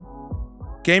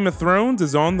Game of Thrones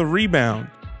is on the rebound,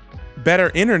 better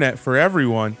internet for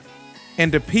everyone,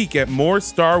 and a peek at more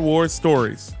Star Wars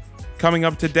stories. Coming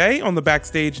up today on the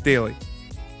Backstage Daily.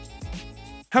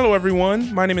 Hello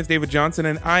everyone, my name is David Johnson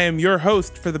and I am your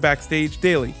host for the Backstage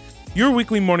Daily, your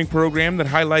weekly morning program that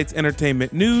highlights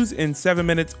entertainment news in 7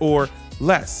 minutes or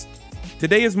less.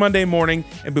 Today is Monday morning,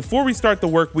 and before we start the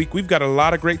work week, we've got a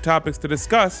lot of great topics to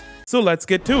discuss, so let's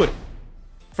get to it.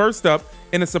 First up,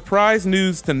 in a surprise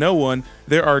news to no one,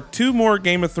 there are 2 more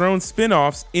Game of Thrones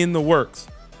spin-offs in the works.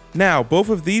 Now, both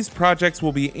of these projects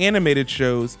will be animated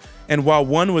shows, and while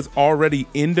one was already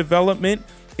in development,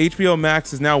 HBO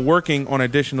Max is now working on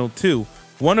additional 2,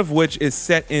 one of which is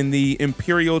set in the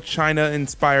Imperial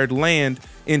China-inspired land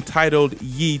entitled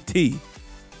Yi Ti.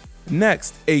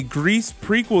 Next, a Grease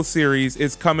prequel series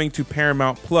is coming to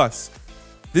Paramount+.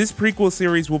 This prequel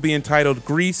series will be entitled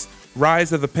Grease: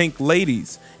 Rise of the Pink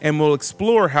Ladies, and will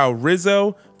explore how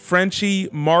Rizzo, Frenchie,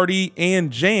 Marty,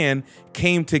 and Jan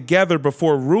came together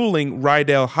before ruling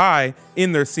Rydell High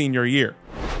in their senior year.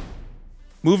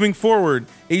 Moving forward,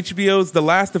 HBO's The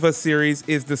Last of Us series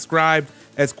is described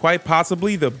as quite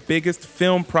possibly the biggest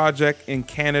film project in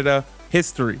Canada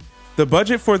history. The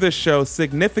budget for this show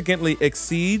significantly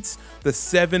exceeds the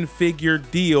 7-figure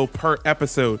deal per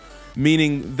episode,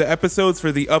 meaning the episodes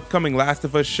for the upcoming Last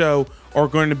of Us show are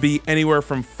going to be anywhere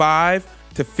from $5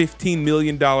 to $15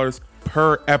 million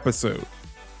per episode.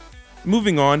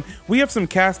 Moving on, we have some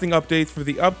casting updates for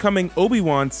the upcoming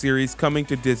Obi-Wan series coming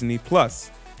to Disney+.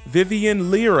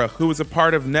 Vivian Leira, who is a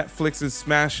part of Netflix's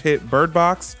smash hit Bird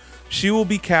Box, she will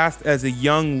be cast as a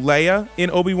young Leia in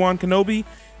Obi-Wan Kenobi,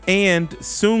 and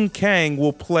Sung Kang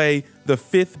will play the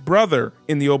 5th brother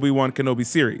in the Obi-Wan Kenobi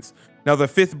series. Now, the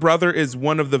 5th brother is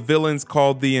one of the villains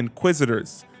called the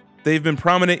Inquisitors. They've been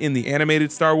prominent in the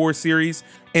animated Star Wars series,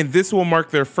 and this will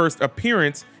mark their first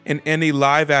appearance in any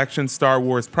live-action Star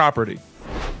Wars property.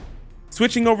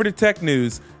 Switching over to tech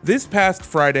news, this past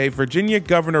Friday, Virginia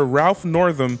Governor Ralph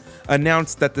Northam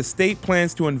announced that the state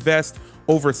plans to invest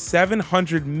over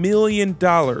 $700 million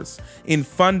in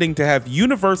funding to have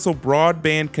universal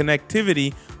broadband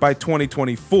connectivity by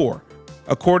 2024.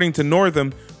 According to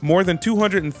Northam, more than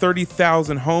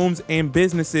 230,000 homes and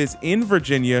businesses in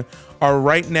Virginia are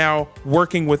right now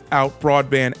working without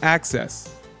broadband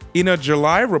access. In a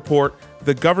July report,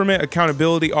 the Government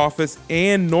Accountability Office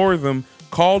and Northam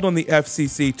called on the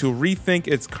FCC to rethink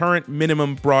its current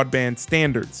minimum broadband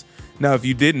standards. Now, if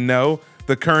you didn't know,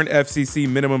 the current FCC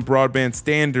minimum broadband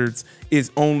standards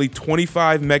is only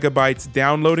 25 megabytes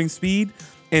downloading speed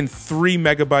and 3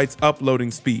 megabytes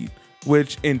uploading speed,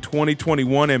 which in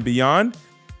 2021 and beyond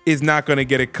is not going to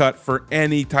get a cut for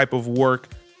any type of work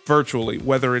virtually,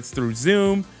 whether it's through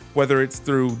Zoom, whether it's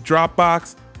through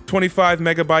Dropbox. 25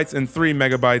 megabytes and 3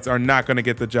 megabytes are not going to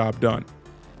get the job done.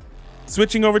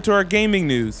 Switching over to our gaming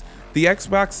news, the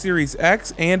Xbox Series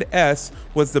X and S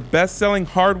was the best-selling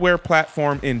hardware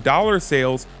platform in dollar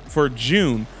sales for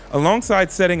June,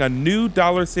 alongside setting a new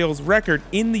dollar sales record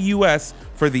in the US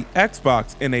for the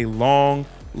Xbox in a long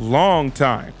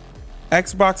time.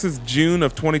 Xbox's June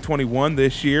of 2021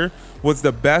 this year was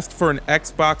the best for an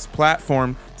Xbox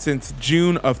platform since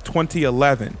June of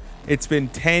 2011. It's been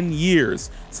 10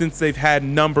 years since they've had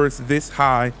numbers this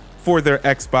high for their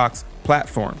Xbox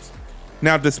platforms.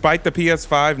 Now, despite the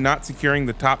PS5 not securing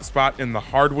the top spot in the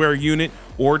hardware unit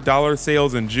or dollar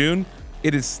sales in June,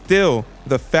 it is still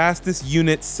the fastest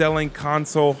unit selling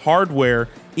console hardware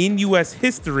in US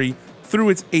history through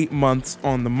its 8 months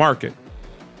on the market.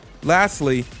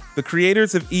 Lastly, the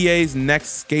creators of EA's next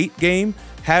Skate game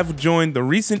have joined the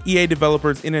recent EA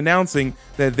developers in announcing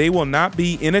that they will not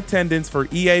be in attendance for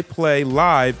EA Play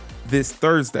Live this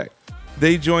Thursday.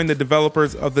 They joined the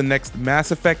developers of the next Mass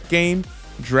Effect game,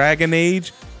 Dragon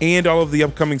Age, and all of the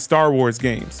upcoming Star Wars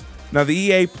games. Now, the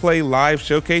EA Play Live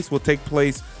showcase will take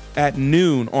place at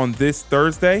noon on this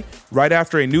Thursday, right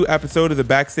after a new episode of the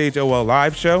Backstage OL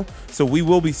Live show, so we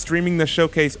will be streaming the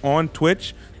showcase on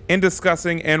Twitch and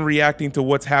discussing and reacting to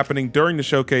what's happening during the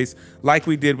showcase like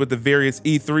we did with the various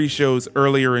E3 shows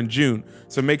earlier in June.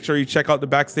 So make sure you check out the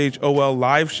Backstage OL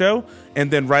Live show,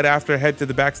 and then right after head to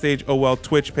the Backstage OL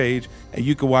Twitch page and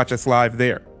you can watch us live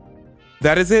there.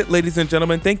 That is it, ladies and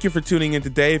gentlemen. Thank you for tuning in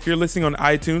today. If you're listening on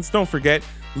iTunes, don't forget,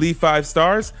 leave 5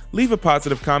 stars, leave a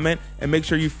positive comment, and make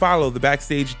sure you follow the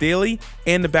Backstage Daily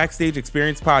and the Backstage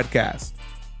Experience podcast.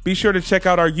 Be sure to check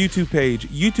out our YouTube page,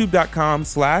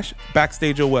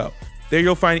 youtube.com/BackstageOL. There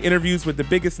you'll find interviews with the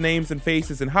biggest names and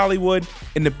faces in Hollywood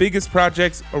and the biggest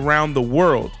projects around the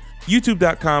world.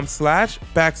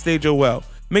 youtube.com/BackstageOL.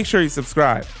 Make sure you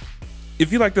subscribe.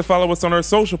 If you'd like to follow us on our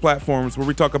social platforms where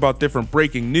we talk about different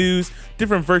breaking news,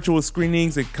 different virtual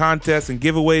screenings and contests and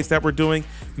giveaways that we're doing,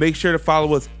 make sure to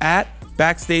follow us at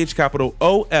Backstage capital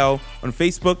OL on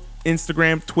Facebook,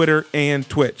 Instagram, Twitter, and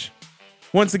Twitch.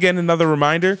 Once again, another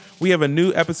reminder, we have a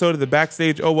new episode of the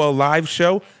Backstage OL live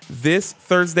show this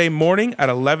Thursday morning at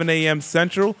 11 a.m.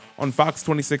 Central on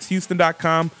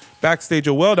Fox26Houston.com,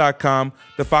 BackstageOL.com,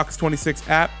 the Fox 26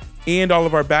 app, and all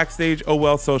of our Backstage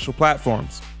OL social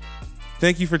platforms.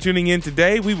 Thank you for tuning in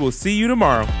today. We will see you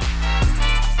tomorrow.